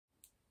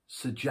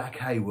Sir Jack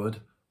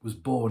Hayward was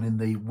born in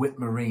the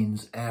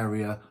Whitmarines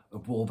area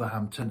of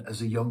Wolverhampton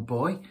as a young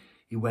boy.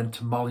 He went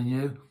to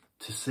Molineux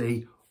to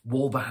see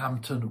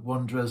Wolverhampton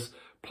Wanderers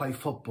play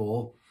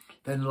football.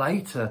 Then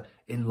later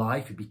in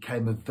life, he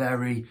became a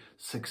very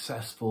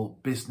successful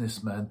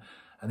businessman.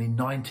 And in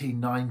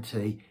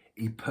 1990,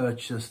 he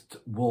purchased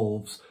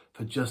Wolves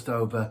for just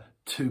over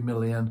 £2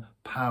 million.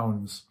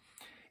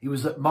 He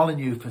was at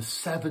Molineux for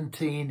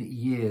 17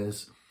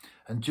 years.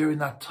 And during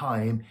that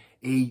time,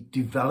 he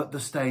developed the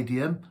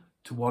stadium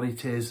to what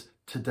it is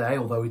today,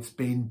 although it's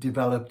been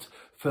developed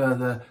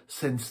further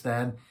since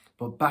then.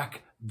 But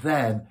back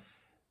then,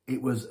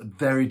 it was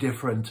very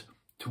different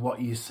to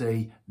what you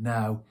see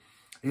now.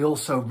 He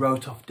also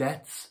wrote off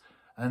debts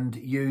and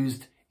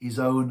used his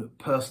own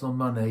personal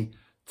money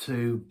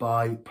to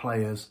buy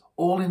players.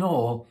 All in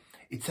all,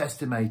 it's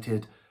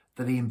estimated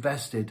that he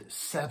invested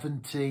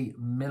 £70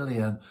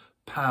 million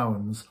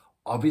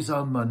of his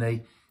own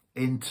money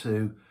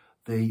into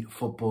the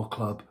football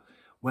club.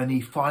 When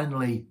he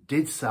finally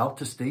did sell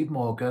to Steve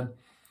Morgan,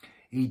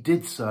 he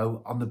did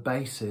so on the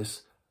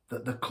basis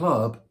that the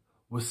club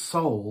was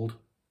sold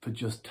for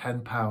just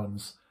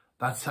 £10.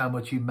 That's how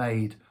much he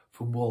made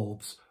from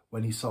Wolves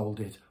when he sold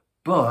it.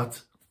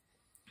 But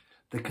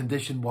the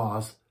condition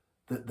was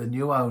that the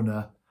new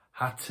owner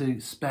had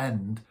to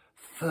spend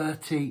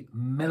 30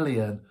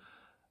 million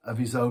of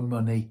his own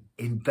money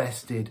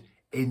invested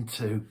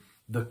into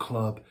the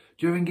club.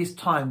 During his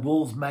time,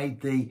 Wolves made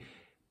the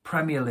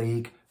Premier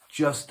League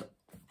just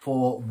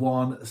for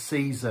one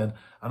season,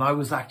 and I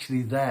was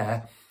actually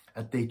there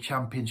at the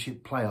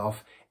Championship playoff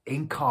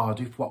in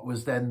Cardiff, what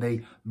was then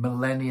the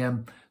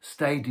Millennium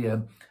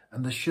Stadium,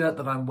 and the shirt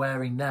that I'm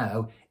wearing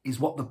now is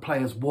what the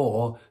players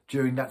wore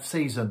during that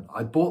season.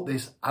 I bought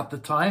this at the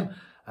time,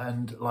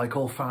 and like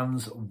all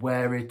fans,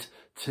 wear it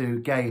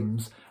to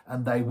games,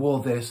 and they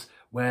wore this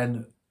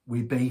when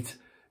we beat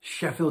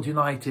Sheffield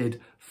United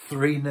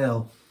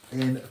 3-0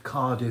 in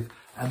Cardiff.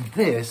 And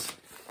this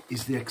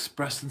is the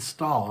Express and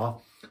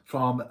Star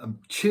from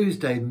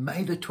Tuesday,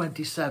 May the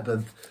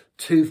 27th,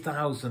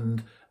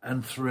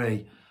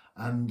 2003.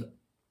 And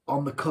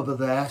on the cover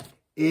there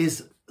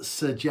is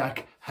Sir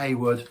Jack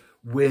Hayward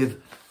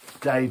with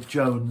Dave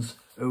Jones,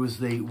 who was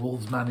the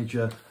Wolves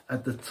manager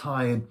at the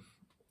time.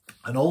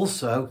 And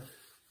also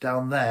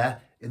down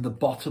there in the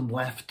bottom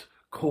left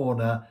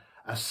corner,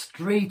 a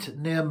street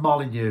near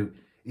Molineux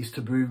is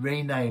to be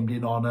renamed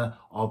in honour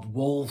of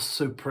Wolves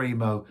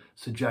Supremo,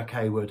 Sir Jack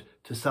Hayward,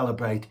 to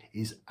celebrate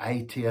his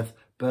 80th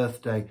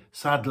birthday.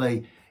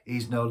 Sadly,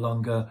 he's no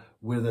longer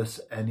with us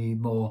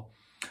anymore.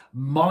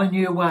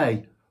 Molineux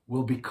Way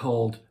will be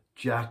called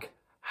Jack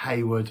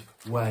Hayward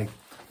Way.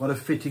 What a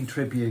fitting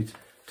tribute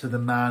to the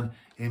man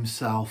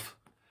himself.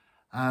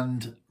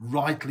 And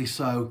rightly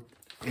so,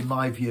 in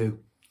my view,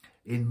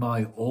 in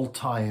my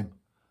all-time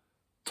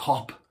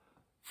top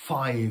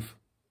 5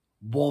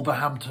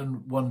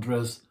 Wolverhampton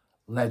Wanderers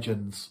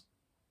legends.